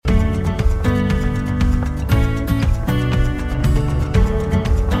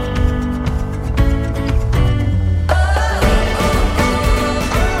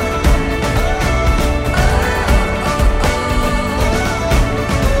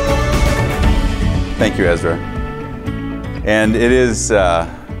Thank you, Ezra. And it is a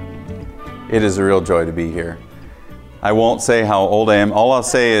real joy to be here. I won't say how old I am. All I'll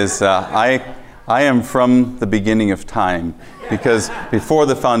say is I am from the beginning of time, because before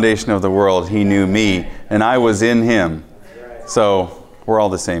the foundation of the world, He knew me, and I was in Him. So we're all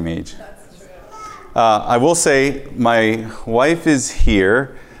the same age. I will say my wife is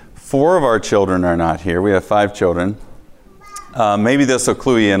here. 4 of our children are not here. We have 5 children. Maybe this will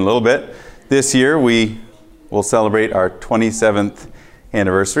clue you in a little bit. This year we will celebrate our 27th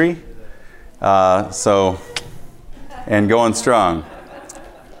anniversary. And going strong.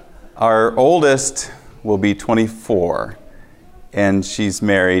 Our oldest will be 24, and she's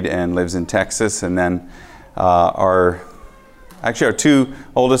married and lives in Texas. And then our 2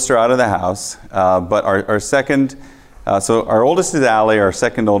 oldest are out of the house, but our second, so our oldest is Allie, our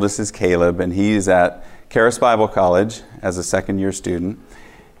second oldest is Caleb, and he's at Charis Bible College as a second-year student.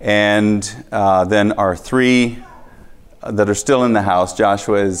 And then our 3 that are still in the house,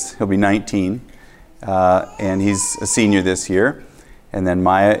 Joshua he'll be 19, and he's a senior this year. And then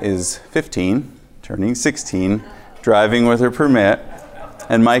Maya is 15, turning 16, driving with her permit.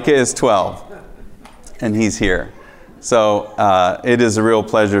 And Micah is 12, and he's here. So it is a real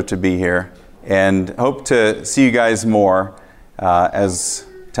pleasure to be here, and hope to see you guys more as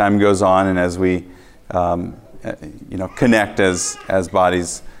time goes on and as we connect as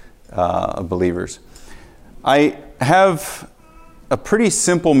bodies of believers. I have a pretty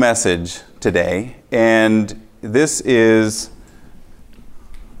simple message today, and this is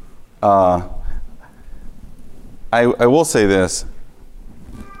I will say this.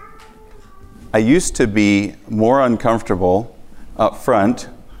 I used to be more uncomfortable up front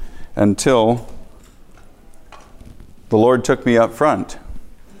until the Lord took me up front.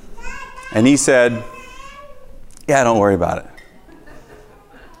 And He said, yeah, don't worry about it.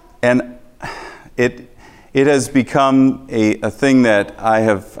 And it has become a thing that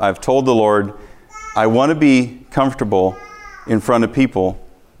I've told the Lord, I want to be comfortable in front of people.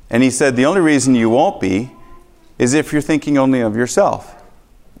 And He said, the only reason you won't be is if you're thinking only of yourself.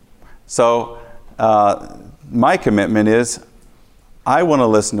 So my commitment is I want to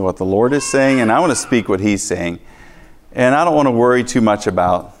listen to what the Lord is saying, and I want to speak what He's saying. And I don't want to worry too much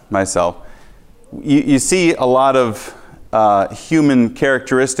about myself. You see a lot of human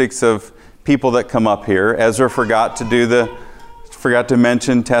characteristics of people that come up here. Ezra forgot to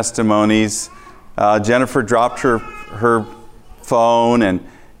mention testimonies. Jennifer dropped her phone, and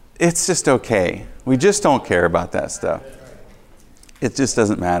it's just okay. We just don't care about that stuff. It just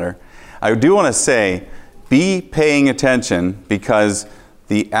doesn't matter. I do want to say, be paying attention, because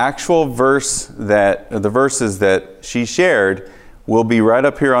the actual verses that she shared will be right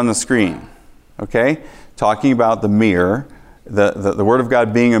up here on the screen. Okay? Talking about the mirror, the Word of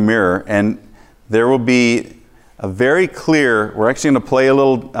God being a mirror, and there will be a very clear, we're actually going to play a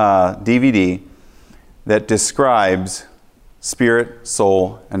little DVD that describes spirit,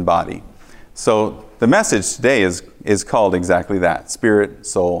 soul, and body. So the message today is called exactly that, spirit,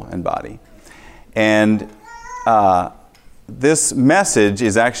 soul, and body. And this message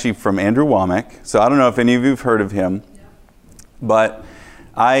is actually from Andrew Wommack. So I don't know if any of you have heard of him, but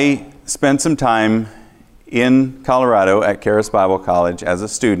I spent some time in Colorado at Charis Bible College as a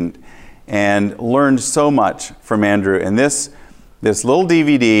student and learned so much from Andrew. And this little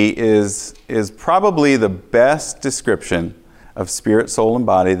DVD is probably the best description of spirit, soul, and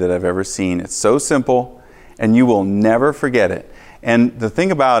body that I've ever seen. It's so simple, and you will never forget it. And the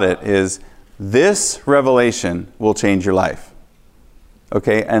thing about it is, this revelation will change your life.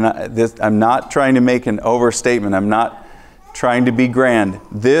 Okay? And I'm not trying to make an overstatement. I'm not trying to be grand.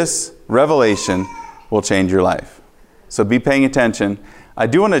 This revelation will change your life. So be paying attention. I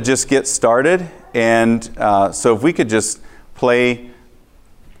do want to just get started, and so if we could just play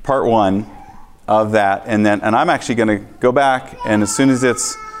part 1 of that, and I'm actually going to go back, and as soon as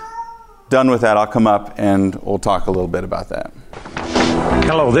it's done with that, I'll come up and we'll talk a little bit about that.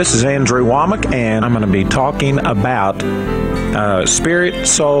 Hello, this is Andrew Wommack, and I'm going to be talking about spirit,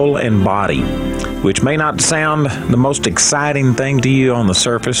 soul, and body, which may not sound the most exciting thing to you on the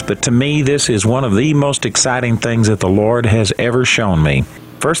surface, but to me, this is one of the most exciting things that the Lord has ever shown me.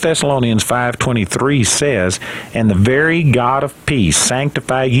 1 Thessalonians 5:23 says, "And the very God of peace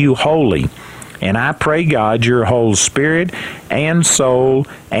sanctify you wholly. And I pray, God, your whole spirit and soul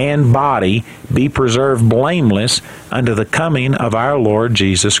and body be preserved blameless unto the coming of our Lord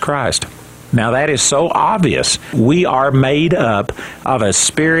Jesus Christ." Now that is so obvious. We are made up of a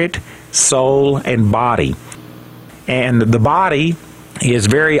spirit, soul, and body. And the body is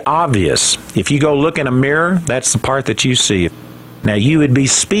very obvious. If you go look in a mirror, that's the part that you see. Now you would be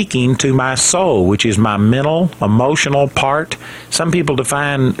speaking to my soul, which is my mental, emotional part. Some people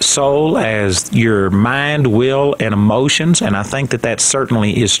define soul as your mind, will, and emotions, and I think that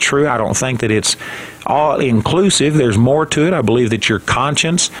certainly is true. I don't think that it's all inclusive. There's more to it. I believe that your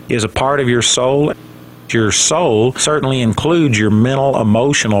conscience is a part of your soul. Your soul certainly includes your mental,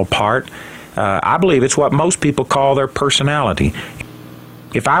 emotional part. I believe it's what most people call their personality.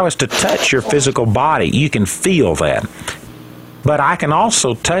 If I was to touch your physical body, you can feel that. But I can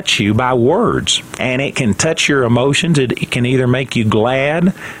also touch you by words, and it can touch your emotions. It can either make you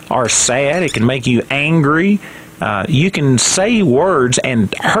glad or sad. It can make you angry. You can say words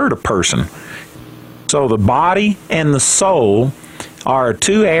and hurt a person. So the body and the soul are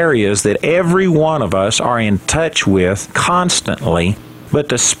two areas that every one of us are in touch with constantly, but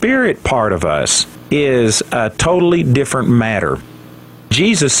the spirit part of us is a totally different matter.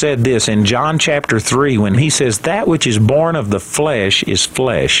 Jesus said this in John chapter 3 when he says, "That which is born of the flesh is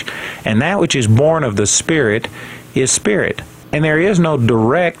flesh, and that which is born of the Spirit is spirit." And there is no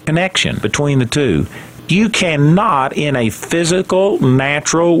direct connection between the two. You cannot, in a physical,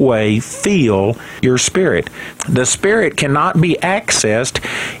 natural way, feel your spirit. The spirit cannot be accessed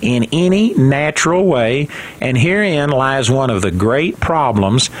in any natural way, and herein lies one of the great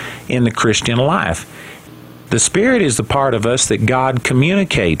problems in the Christian life. The Spirit is the part of us that God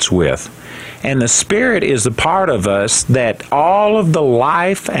communicates with. And the Spirit is the part of us that all of the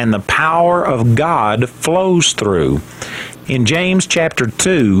life and the power of God flows through. In James chapter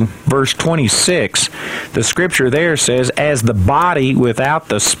 2, verse 26, the scripture there says, "As the body without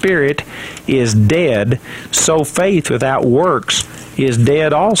the Spirit is dead, so faith without works is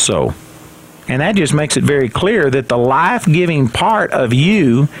dead also." And that just makes it very clear that the life-giving part of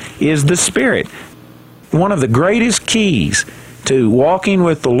you is the Spirit. One of the greatest keys to walking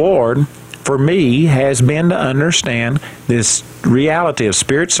with the Lord for me has been to understand this reality of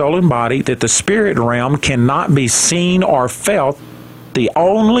spirit, soul, and body, that the spirit realm cannot be seen or felt. The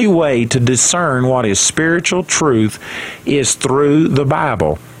only way to discern what is spiritual truth is through the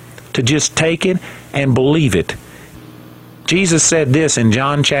Bible, to just take it and believe it. Jesus said this in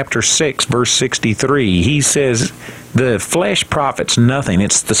John chapter 6, verse 63. He says, "The flesh profits nothing.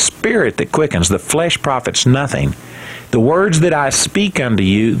 It's the Spirit that quickens. The flesh profits nothing. The words that I speak unto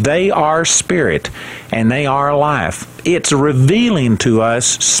you, they are spirit, and they are life." It's revealing to us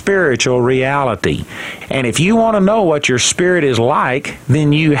spiritual reality. And if you want to know what your spirit is like,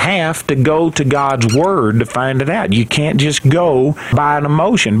 then you have to go to God's Word to find it out. You can't just go by an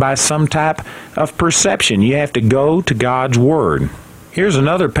emotion, by some type of perception. You have to go to God's Word. Here's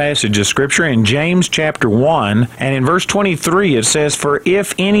another passage of Scripture in James chapter 1, and in verse 23 it says, "For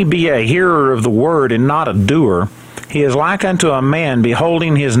if any be a hearer of the Word and not a doer, he is like unto a man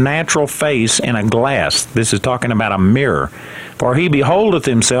beholding his natural face in a glass." This is talking about a mirror. "For he beholdeth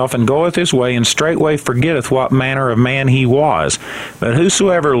himself, and goeth his way, and straightway forgetteth what manner of man he was. But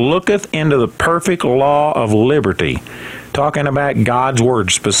whosoever looketh into the perfect law of liberty," talking about God's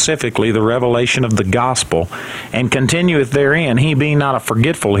Word, specifically the revelation of the gospel, "and continueth therein, he being not a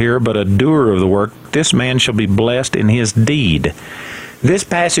forgetful hearer, but a doer of the work, this man shall be blessed in his deed." This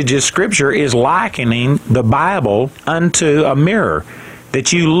passage of Scripture is likening the Bible unto a mirror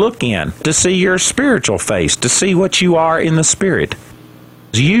that you look in to see your spiritual face, to see what you are in the Spirit.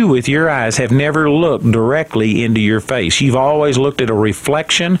 You, with your eyes, have never looked directly into your face. You've always looked at a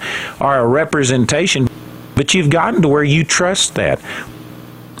reflection or a representation, but you've gotten to where you trust that.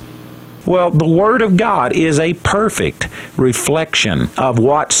 Well, the Word of God is a perfect reflection of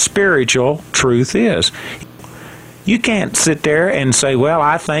what spiritual truth is. You can't sit there and say, "Well,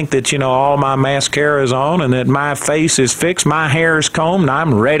 I think that, all my mascara is on and that my face is fixed, my hair is combed, and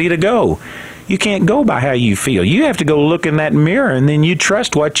I'm ready to go." You can't go by how you feel. You have to go look in that mirror, and then you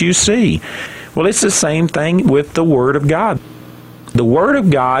trust what you see. Well, it's the same thing with the Word of God. The Word of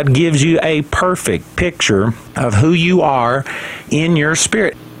God gives you a perfect picture of who you are in your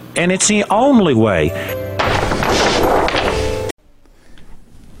spirit, and it's the only way.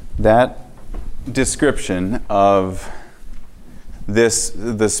 That description of this,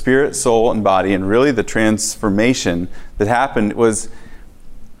 the spirit, soul, and body, and really the transformation that happened was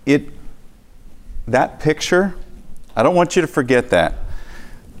that picture. I don't want you to forget that.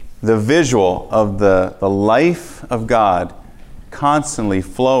 The visual of the life of God constantly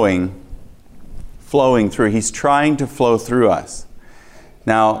flowing through. He's trying to flow through us.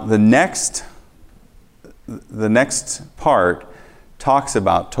 Now, the next part talks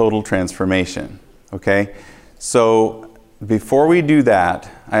about total transformation. Okay? So before we do that,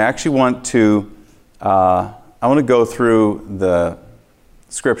 I actually want to go through the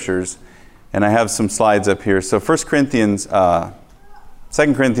scriptures, and I have some slides up here. So 1 Corinthians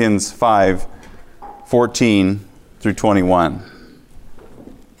 2 Corinthians 5:14 through 21.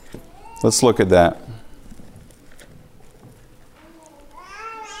 Let's look at that.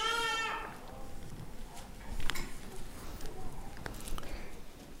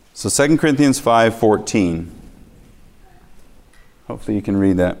 So 2 Corinthians 5:14. Hopefully you can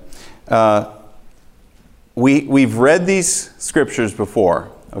read that. We've read these scriptures before,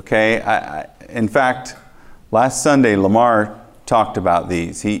 okay? In fact, last Sunday, Lamar talked about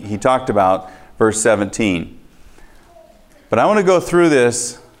these. He talked about verse 17. But I want to go through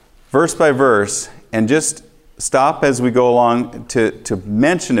this verse by verse and just stop as we go along to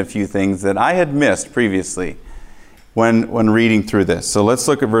mention a few things that I had missed previously when reading through this. So let's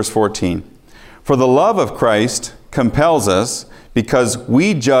look at verse 14. For the love of Christ compels us, because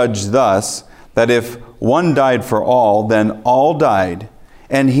we judge thus, that if one died for all, then all died,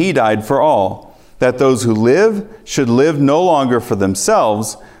 and he died for all, that those who live should live no longer for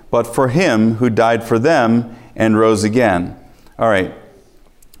themselves, but for him who died for them and rose again. All right,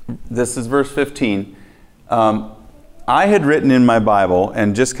 this is verse 15. I had written in my Bible,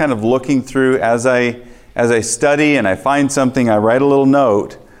 and just kind of looking through as I study and I find something, I write a little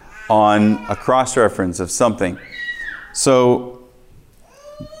note on a cross-reference of something. So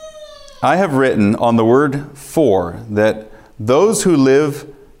I have written on the word for, that those who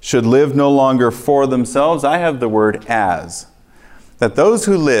live should live no longer for themselves. I have the word as. That those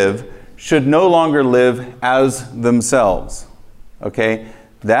who live should no longer live as themselves. Okay?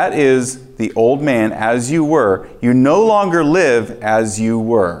 That is the old man as you were. You no longer live as you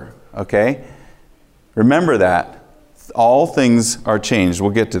were. Okay? Remember that. All things are changed. We'll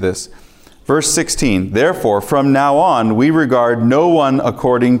get to this. Verse 16, therefore, from now on, we regard no one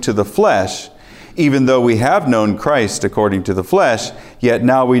according to the flesh. Even though we have known Christ according to the flesh, yet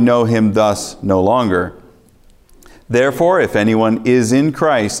now we know him thus no longer. Therefore, if anyone is in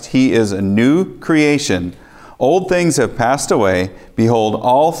Christ, he is a new creation. Old things have passed away. Behold,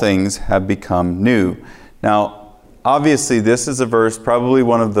 all things have become new. Now, obviously, this is a verse, probably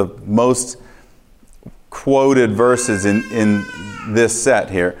one of the most quoted verses in this set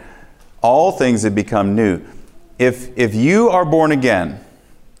here. All things have become new. If you are born again,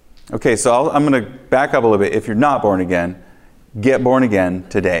 okay, so I'm going to back up a little bit. If you're not born again, get born again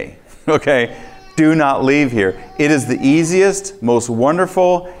today. Okay? Do not leave here. It is the easiest, most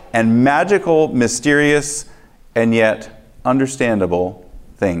wonderful, and magical, mysterious, and yet understandable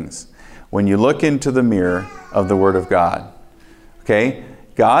things when you look into the mirror of the Word of God. Okay?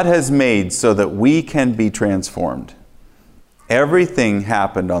 God has made so that we can be transformed. Everything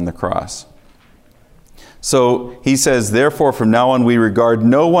happened on the cross. So he says, therefore, from now on, we regard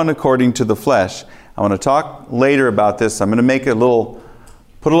no one according to the flesh. I want to talk later about this. I'm going to make put a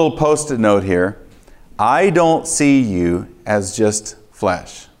little post-it note here. I don't see you as just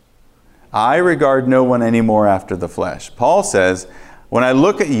flesh. I regard no one anymore after the flesh. Paul says, when I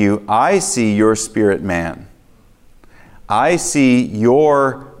look at you, I see your spirit man. I see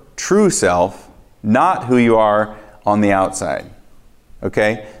your true self, not who you are on the outside.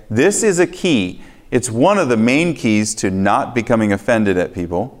 Okay? This is a key. It's one of the main keys to not becoming offended at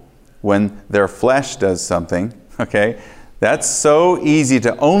people when their flesh does something. Okay? That's so easy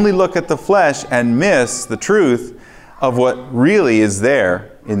to only look at the flesh and miss the truth of what really is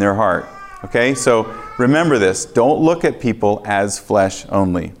there in their heart. Okay? So remember this. Don't look at people as flesh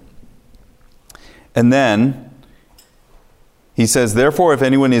only. And then he says, therefore, if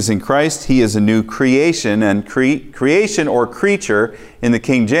anyone is in Christ, he is a new creation. And creation or creature in the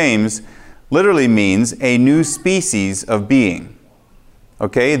King James literally means a new species of being.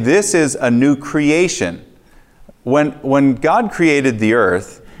 Okay? This is a new creation. When God created the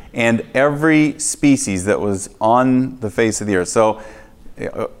earth and every species that was on the face of the earth, so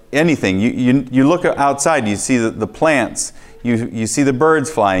anything, you look outside, you see the plants, you see the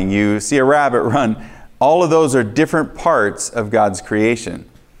birds flying, you see a rabbit run. All of those are different parts of God's creation.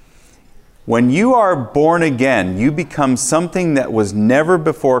 When you are born again, you become something that was never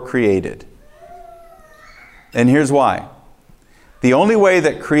before created. And here's why. The only way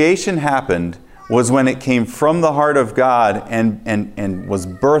that creation happened was when it came from the heart of God and was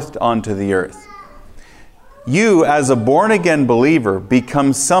birthed onto the earth. You, as a born-again believer,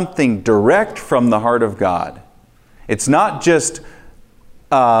 become something direct from the heart of God. It's not just,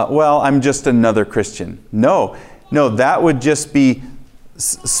 I'm just another Christian. No, that would just be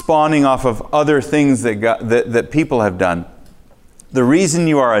spawning off of other things that people have done. The reason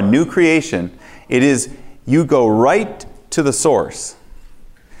you are a new creation, it is you go right to the source.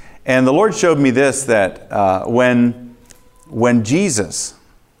 And the Lord showed me this, that when Jesus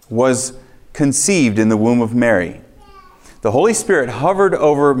was conceived in the womb of Mary, The Holy Spirit hovered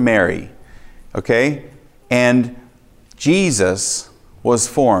over Mary, okay? And Jesus was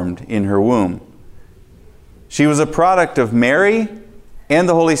formed in her womb. She was a product of Mary and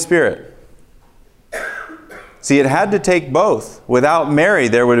the Holy Spirit. See, it had to take both. Without Mary,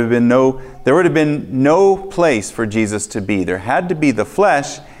 there would have been no place for Jesus to be. There had to be the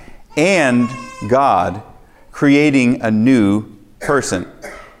flesh and God creating a new person.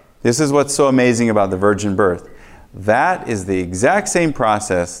 This is what's so amazing about the virgin birth. That is the exact same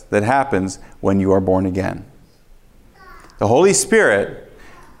process that happens when you are born again. The Holy Spirit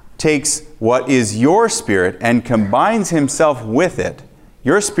takes what is your spirit and combines Himself with it.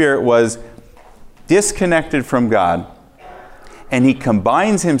 Your spirit was disconnected from God, and He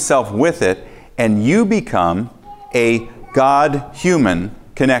combines Himself with it, and you become a God-human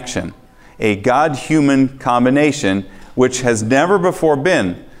connection, a God-human combination, which has never before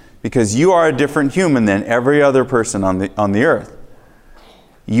been, because you are a different human than every other person on the earth.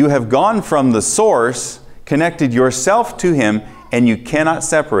 You have gone from the source, connected yourself to Him, and you cannot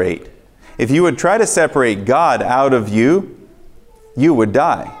separate. If you would try to separate God out of you, you would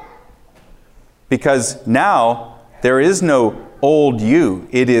die. Because now there is no old you.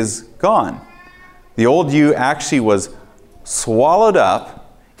 It is gone. The old you actually was swallowed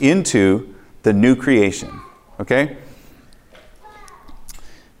up into the new creation. Okay?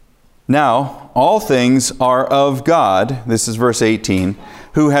 Now, all things are of God, this is verse 18,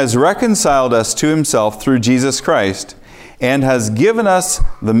 who has reconciled us to Himself through Jesus Christ, and has given us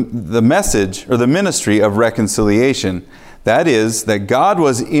the message or the ministry of reconciliation. That is, that God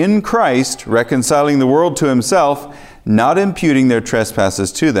was in Christ reconciling the world to Himself, not imputing their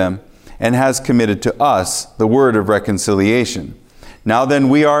trespasses to them, and has committed to us the word of reconciliation. Now then,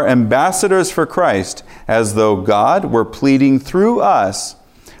 we are ambassadors for Christ, as though God were pleading through us.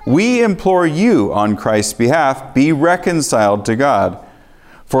 We implore you on Christ's behalf, be reconciled to God.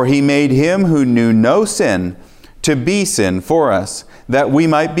 For He made Him who knew no sin to be sin for us, that we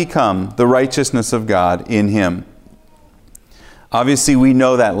might become the righteousness of God in Him. Obviously, we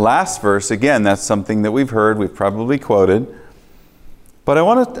know that last verse. Again, that's something that we've heard, we've probably quoted. But I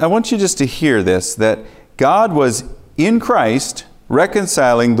want you just to hear this, that God was in Christ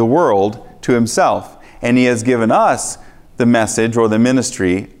reconciling the world to Himself. And He has given us the message or the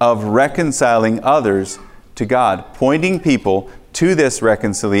ministry of reconciling others to God, pointing people to this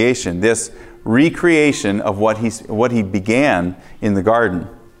reconciliation, this recreation of what He began in the garden.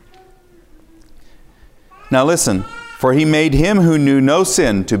 Now listen. For He made Him who knew no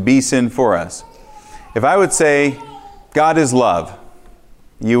sin to be sin for us. If I would say, God is love,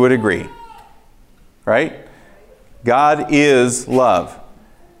 you would agree. Right? God is love.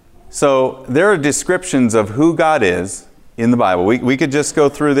 So there are descriptions of who God is in the Bible. We could just go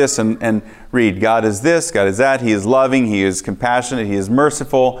through this and read. God is this, God is that. He is loving, He is compassionate, He is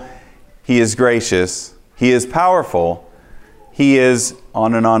merciful, He is gracious, He is powerful, He is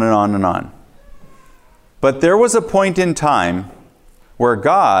on and on and on and on. But there was a point in time where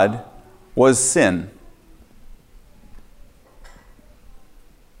God was sin.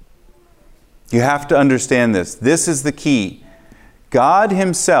 You have to understand this. This is the key. God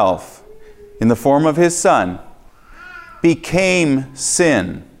Himself, in the form of His Son, became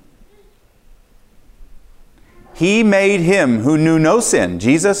sin. He made Him who knew no sin,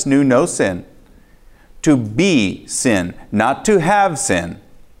 Jesus knew no sin, to be sin, not to have sin.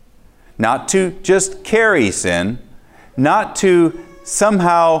 Not to just carry sin, not to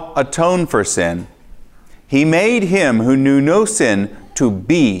somehow atone for sin. He made Him who knew no sin to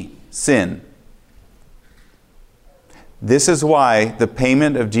be sin. This is why the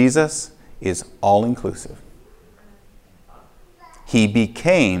payment of Jesus is all-inclusive. He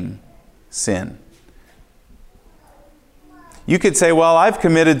became sin. You could say, well, I've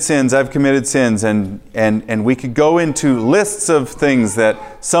committed sins, and we could go into lists of things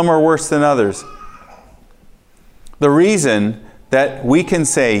that some are worse than others. The reason that we can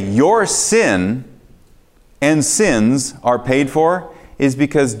say your sin and sins are paid for is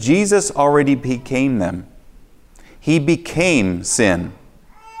because Jesus already became them. He became sin.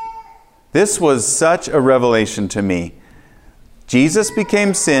 This was such a revelation to me. Jesus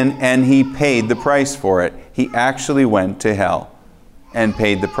became sin and He paid the price for it. He actually went to hell and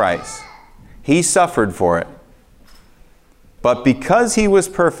paid the price. He suffered for it. But because He was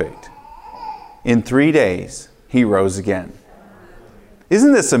perfect, in 3 days, He rose again.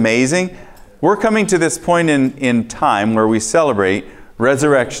 Isn't this amazing? We're coming to this point in time where we celebrate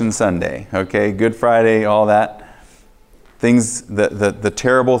Resurrection Sunday. Okay, Good Friday, all that. Things, the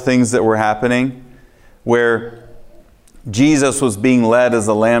terrible things that were happening, where Jesus was being led as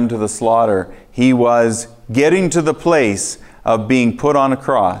a lamb to the slaughter. He was getting to the place of being put on a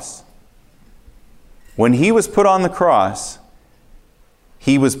cross. When he was put on the cross,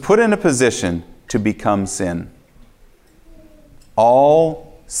 he was put in a position to become sin.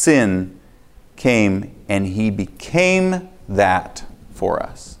 All sin came and he became that for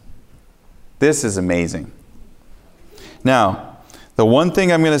us. This is amazing. Now, the one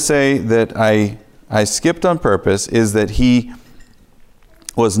thing I'm going to say that I skipped on purpose is that he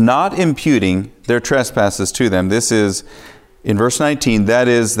was not imputing their trespasses to them. This is in verse 19. That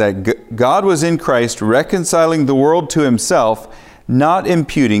is that God was in Christ reconciling the world to himself, not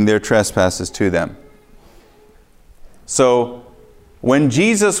imputing their trespasses to them. So, when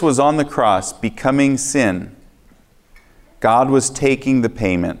Jesus was on the cross becoming sin, God was taking the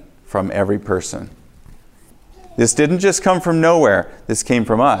payment from every person. This didn't just come from nowhere. This came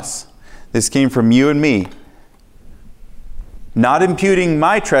from us. This came from you and me. Not imputing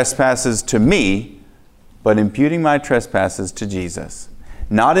my trespasses to me, but imputing my trespasses to Jesus.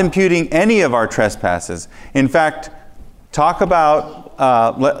 Not imputing any of our trespasses. In fact, talk about,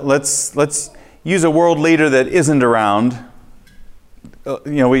 let's use a world leader that isn't around.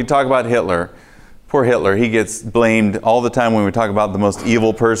 We talk about Hitler. Poor Hitler. He gets blamed all the time when we talk about the most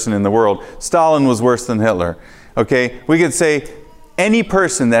evil person in the world. Stalin was worse than Hitler. Okay? We could say any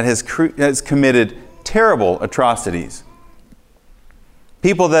person that has committed terrible atrocities.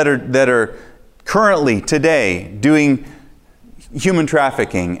 People that are currently, today, doing human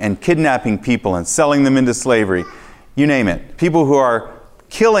trafficking and kidnapping people and selling them into slavery. You name it. People who are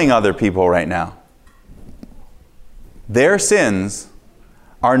killing other people right now. Their sins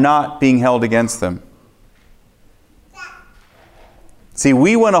are not being held against them. See,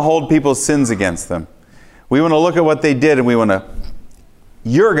 we want to hold people's sins against them. We want to look at what they did and we want to,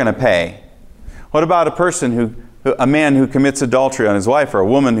 you're going to pay. What about a man who commits adultery on his wife, or a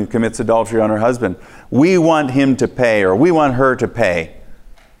woman who commits adultery on her husband? We want him to pay, or we want her to pay.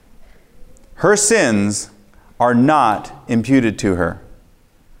 Her sins are not imputed to her.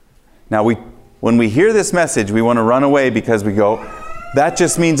 Now, when we hear this message, we want to run away because we go, that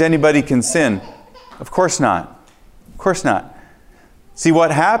just means anybody can sin. Of course not. Of course not. See,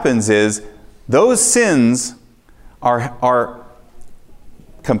 what happens is those sins are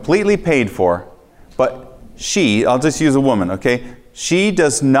completely paid for, but I'll just use a woman, okay? She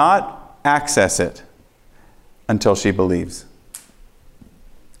does not access it until she believes.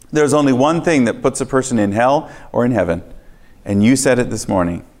 There's only one thing that puts a person in hell or in heaven, and you said it this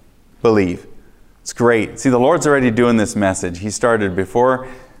morning. Believe. It's great. See, the Lord's already doing this message. He started before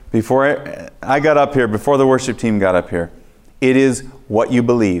I got up here, before the worship team got up here. It is what you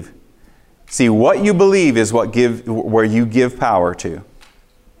believe. See, what you believe is where you give power to.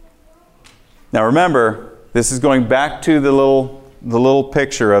 Now remember, this is going back to the little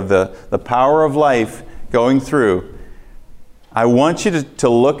picture of the power of life going through. I want you to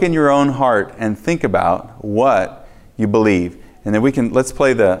look in your own heart and think about what you believe. And then let's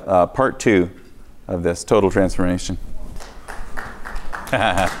play the part 2 of this, Total Transformation.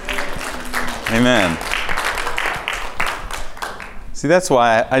 Amen. See, that's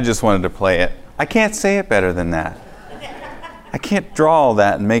why I just wanted to play it. I can't say it better than that. I can't draw all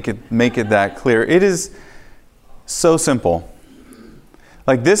that and make it that clear. It is so simple.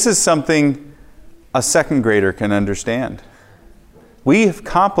 Like, this is something a second grader can understand. We have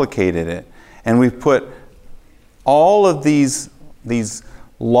complicated it, and we've put all of these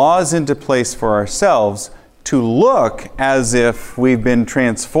laws into place for ourselves to look as if we've been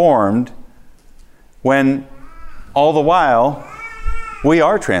transformed, when all the while we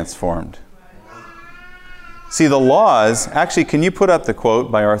are transformed. See, the laws, actually, can you put up the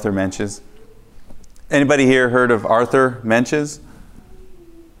quote by Arthur Meintjes? Anybody here heard of Arthur Meintjes?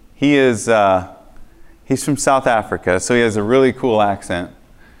 He's from South Africa, so he has a really cool accent.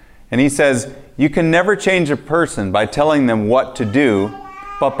 And he says, you can never change a person by telling them what to do,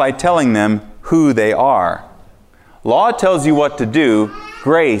 but by telling them who they are. Law tells you what to do,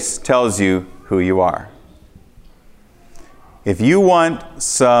 grace tells you who you are. If you want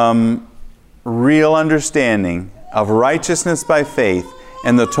some real understanding of righteousness by faith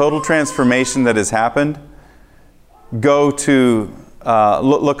and the total transformation that has happened, go to,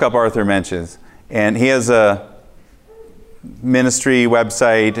 look up Arthur Meintjes. And he has a ministry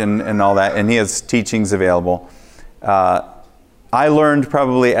website and all that, and he has teachings available. I learned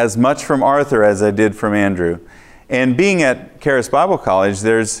probably as much from Arthur as I did from Andrew. And being at Charis Bible College,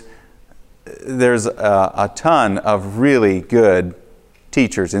 there's a ton of really good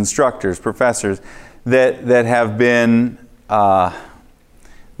teachers, instructors, professors that have been,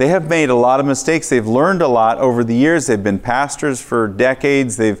 they have made a lot of mistakes. They've learned a lot over the years. They've been pastors for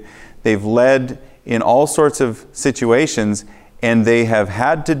decades. They've led in all sorts of situations, and they have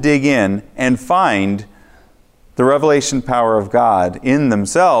had to dig in and find the revelation power of God in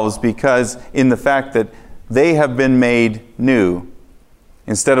themselves, because in the fact that they have been made new,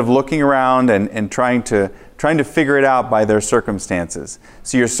 instead of looking around and trying to figure it out by their circumstances.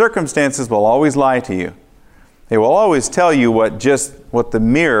 So your circumstances will always lie to you. They will always tell you what the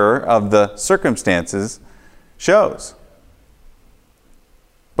mirror of the circumstances shows.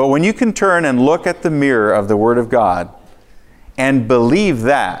 But when you can turn and look at the mirror of the Word of God and believe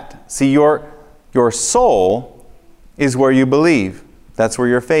that, see, your soul is where you believe. That's where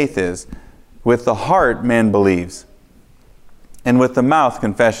your faith is. With the heart, man believes. And with the mouth,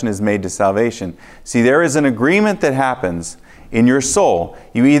 confession is made to salvation. See, there is an agreement that happens in your soul.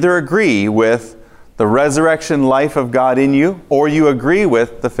 You either agree with the resurrection life of God in you, or you agree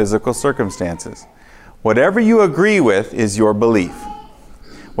with the physical circumstances. Whatever you agree with is your belief.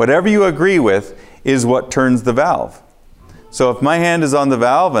 Whatever you agree with is what turns the valve. So if my hand is on the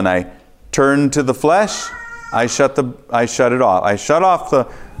valve and I turn to the flesh, I shut it off. I shut off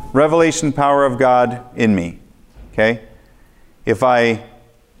the revelation power of God in me. Okay? I'm going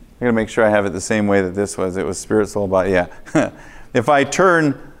to make sure I have it the same way that this was. It was spirit, soul, body. Yeah. If I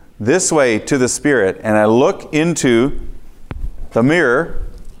turn this way to the Spirit and I look into the mirror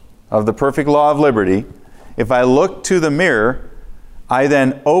of the perfect law of liberty, if I look to the mirror, I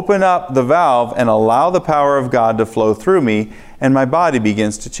then open up the valve and allow the power of God to flow through me, and my body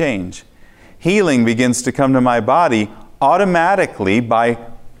begins to change. Healing begins to come to my body automatically by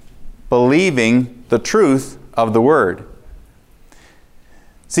believing the truth of the Word.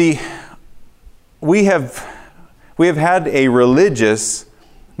 See, we have had a religious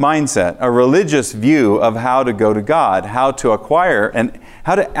mindset, a religious view of how to go to God, how to acquire and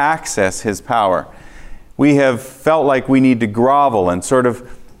how to access His power. We have felt like we need to grovel and sort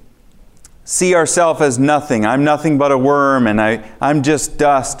of see ourselves as nothing. I'm nothing but a worm, and I'm just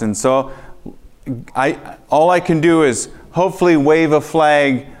dust. And so all I can do is hopefully wave a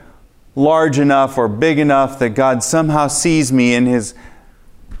flag large enough or big enough that God somehow sees me in His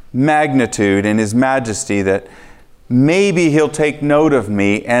magnitude and His majesty, that maybe He'll take note of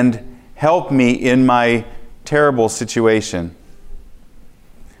me and help me in my terrible situation.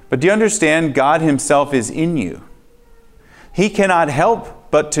 But do you understand? God Himself is in you. He cannot help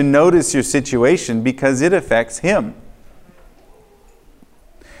but to notice your situation because it affects Him.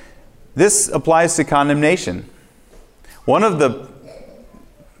 This applies to condemnation. One of the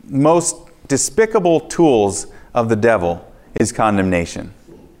most despicable tools of the devil is condemnation.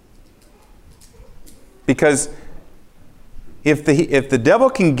 Because if the devil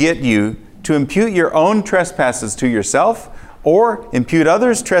can get you to impute your own trespasses to yourself or impute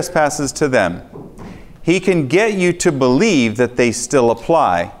others' trespasses to them, he can get you to believe that they still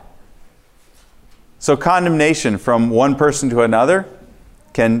apply. So condemnation from one person to another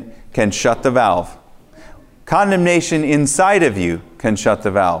can shut the valve. Condemnation inside of you can shut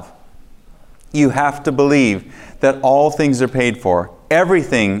the valve. You have to believe that all things are paid for.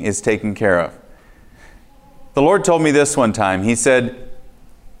 Everything is taken care of. The Lord told me this one time. He said,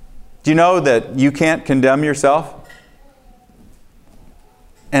 "Do you know that you can't condemn yourself?"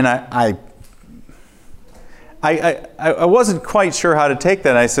 And I wasn't quite sure how to take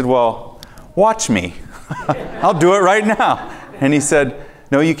that. I said, "Well, watch me. I'll do it right now." And He said,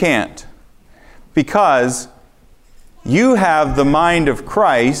 "No, you can't. Because you have the mind of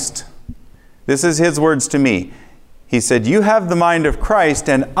Christ." This is His words to me. He said, "You have the mind of Christ,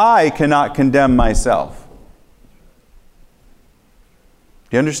 and I cannot condemn myself."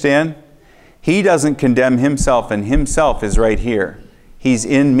 Do you understand? He doesn't condemn Himself, and Himself is right here. He's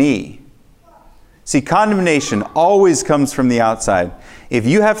in me. See, condemnation always comes from the outside. If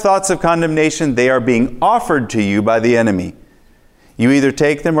you have thoughts of condemnation, they are being offered to you by the enemy. You either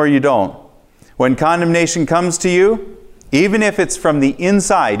take them or you don't. When condemnation comes to you, even if it's from the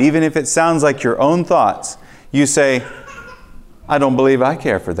inside, even if it sounds like your own thoughts, you say, "I don't believe I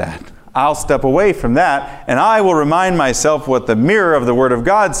care for that. I'll step away from that, and I will remind myself what the mirror of the Word of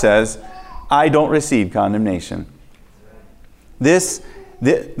God says. I don't receive condemnation."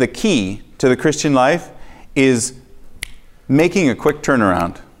 The key to the Christian life is making a quick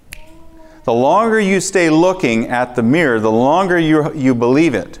turnaround. The longer you stay looking at the mirror, the longer you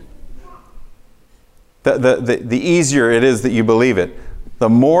believe it. The easier it is that you believe it. The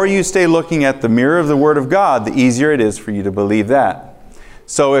more you stay looking at the mirror of the Word of God, the easier it is for you to believe that.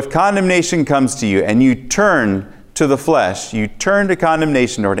 So if condemnation comes to you and you turn to the flesh, you turn to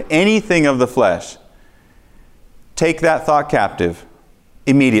condemnation or to anything of the flesh, take that thought captive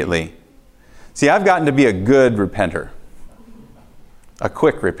immediately. See, I've gotten to be a good repenter, a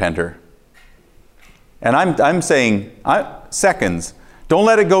quick repenter. And I'm saying seconds. Don't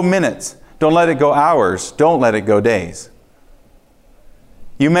let it go minutes. Don't let it go hours. Don't let it go days.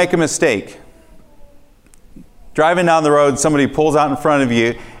 You make a mistake. Driving down the road, somebody pulls out in front of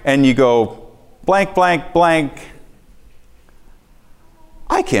you, and you go, blank, blank, blank.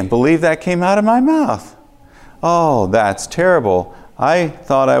 I can't believe that came out of my mouth. Oh, that's terrible. I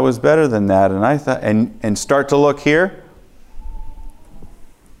thought I was better than that, and start to look here.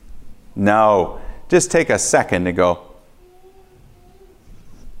 No, just take a second to go,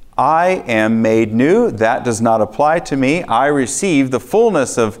 I am made new. That does not apply to me. I receive the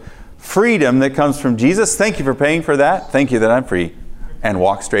fullness of freedom that comes from Jesus. Thank you for paying for that. Thank you that I'm free. And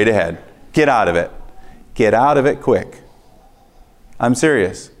walk straight ahead. Get out of it. Get out of it quick. I'm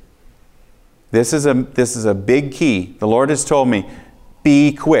serious. This is a big key. The Lord has told me,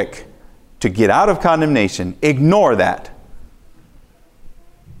 be quick to get out of condemnation. Ignore that.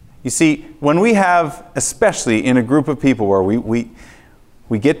 You see, when we have, especially in a group of people where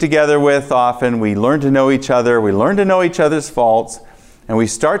we get together with often, we learn to know each other, we learn to know each other's faults, and we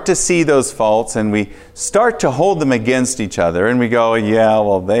start to see those faults, and we start to hold them against each other, and we go, yeah,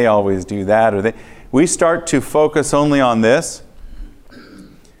 well, they always do that, or we start to focus only on this.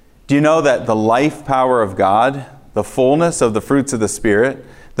 Do you know that the life power of God, the fullness of the fruits of the Spirit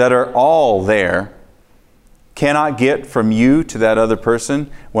that are all there, cannot get from you to that other person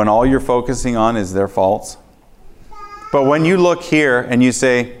when all you're focusing on is their faults? But when you look here and you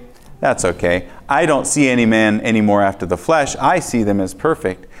say, that's okay, I don't see any man anymore after the flesh, I see them as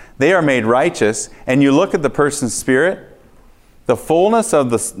perfect. They are made righteous, and you look at the person's spirit, the fullness of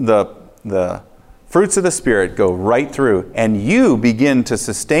the fruits of the Spirit go right through, and you begin to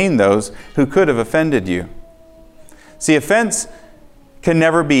sustain those who could have offended you. See, offense can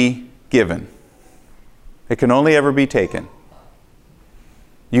never be given. It can only ever be taken.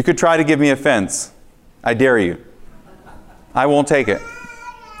 You could try to give me offense. I dare you. I won't take it.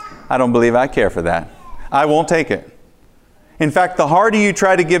 I don't believe I care for that. I won't take it. In fact, the harder you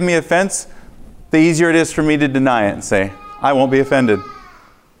try to give me offense, the easier it is for me to deny it and say, I won't be offended.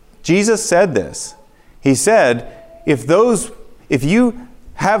 Jesus said this. He said, if you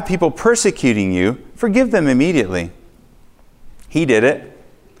have people persecuting you, forgive them immediately. He did it.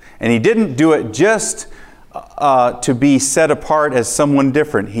 And He didn't do it just to be set apart as someone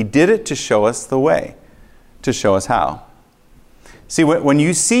different. He did it to show us the way, to show us how. See, when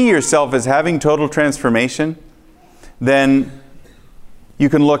you see yourself as having total transformation, then you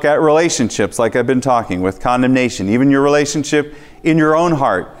can look at relationships like I've been talking with condemnation, even your relationship in your own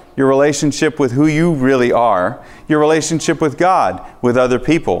heart, your relationship with who you really are, your relationship with God, with other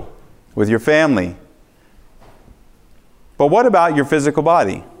people, with your family. But what about your physical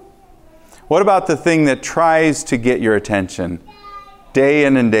body? What about the thing that tries to get your attention day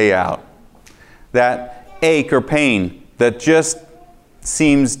in and day out? That ache or pain that just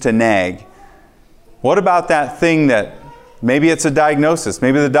seems to nag. What about that thing that maybe it's a diagnosis?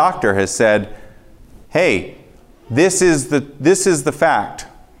 Maybe the doctor has said, hey, this is the fact.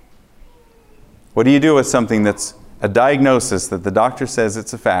 What do you do with something that's a diagnosis that the doctor says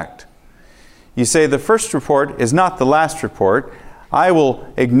it's a fact? You say the first report is not the last report. I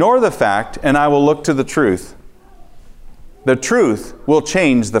will ignore the fact and I will look to the truth. The truth will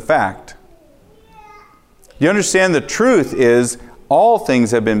change the fact. You understand, the truth is all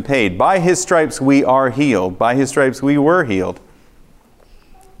things have been paid. By His stripes we are healed. By His stripes we were healed.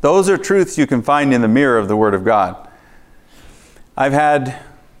 Those are truths you can find in the mirror of the Word of God. I've had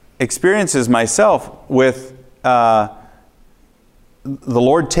experiences myself with the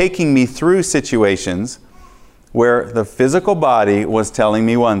Lord taking me through situations where the physical body was telling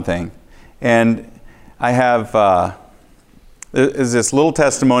me one thing. And I have there's this little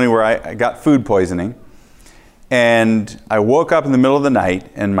testimony where I got food poisoning. And I woke up in the middle of the night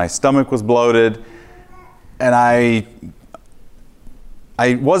and my stomach was bloated. And I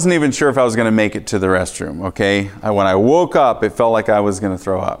wasn't even sure if I was going to make it to the restroom, okay? When I woke up, it felt like I was going to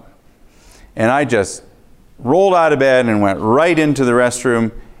throw up. And I just rolled out of bed and went right into the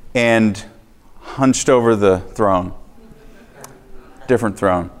restroom and hunched over the throne. Different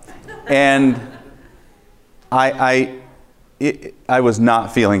throne. And I was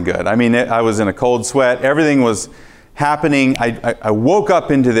not feeling good. I mean, I was in a cold sweat. Everything was happening. I woke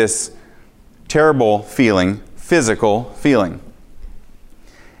up into this terrible feeling, physical feeling.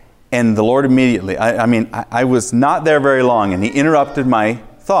 And the Lord immediately, I was not there very long, and He interrupted my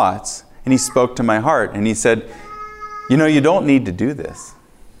thoughts, and He spoke to my heart, and He said, you know, you don't need to do this.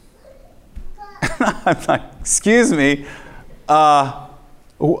 I'm like, excuse me,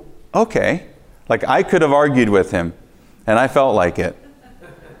 okay. Like, I could have argued with Him, and I felt like it.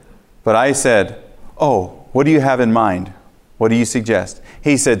 But I said, "Oh, what do you have in mind? What do you suggest?"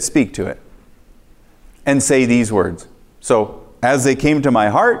 He said, "Speak to it and say these words." So as they came to my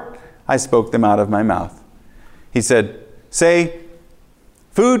heart, I spoke them out of my mouth. He said, "Say,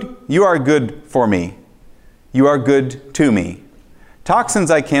 food, you are good for me. You are good to me.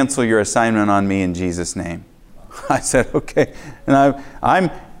 Toxins, I cancel your assignment on me in Jesus' name." I said, "Okay." And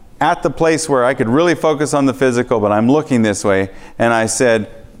I'm at the place where I could really focus on the physical, but I'm looking this way. And I said,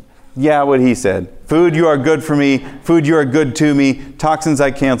 yeah, what he said. "Food, you are good for me. Food, you are good to me. Toxins,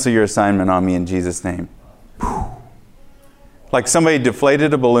 I cancel your assignment on me in Jesus' name." Whew. Like somebody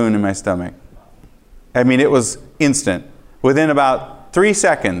deflated a balloon in my stomach. I mean, it was instant. Within about 3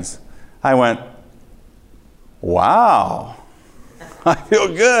 seconds, I went, "Wow, I feel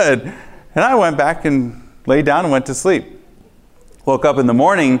good." And I went back and laid down and went to sleep. Woke up in the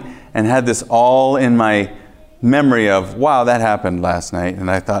morning and had this all in my memory of, wow, that happened last night. And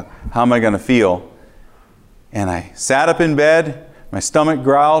I thought, how am I going to feel? And I sat up in bed, my stomach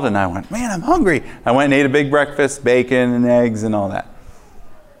growled, and I went, man, I'm hungry. I went and ate a big breakfast, bacon and eggs and all that.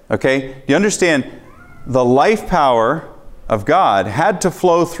 Okay? Do you understand? The life power of God had to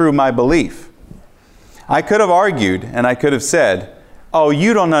flow through my belief. I could have argued and I could have said, "Oh,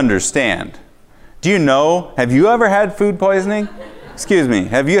 you don't understand. Do you know? Have you ever had food poisoning? Excuse me.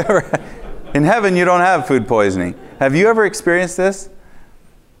 Have you ever? In heaven, you don't have food poisoning. Have you ever experienced this?"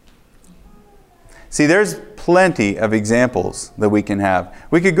 See, there's plenty of examples that we can have.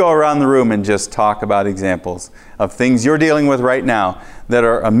 We could go around the room and just talk about examples of things you're dealing with right now that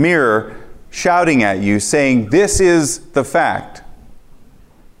are a mirror shouting at you, saying, "This is the fact."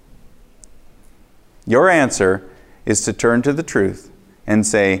 Your answer is to turn to the truth and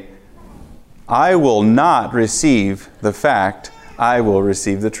say, "I will not receive the fact, I will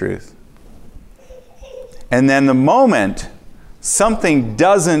receive the truth." And then the moment something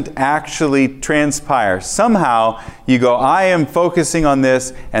doesn't actually transpire, somehow you go, "I am focusing on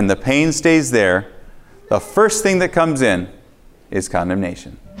this," and the pain stays there, the first thing that comes in is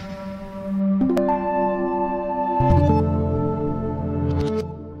condemnation.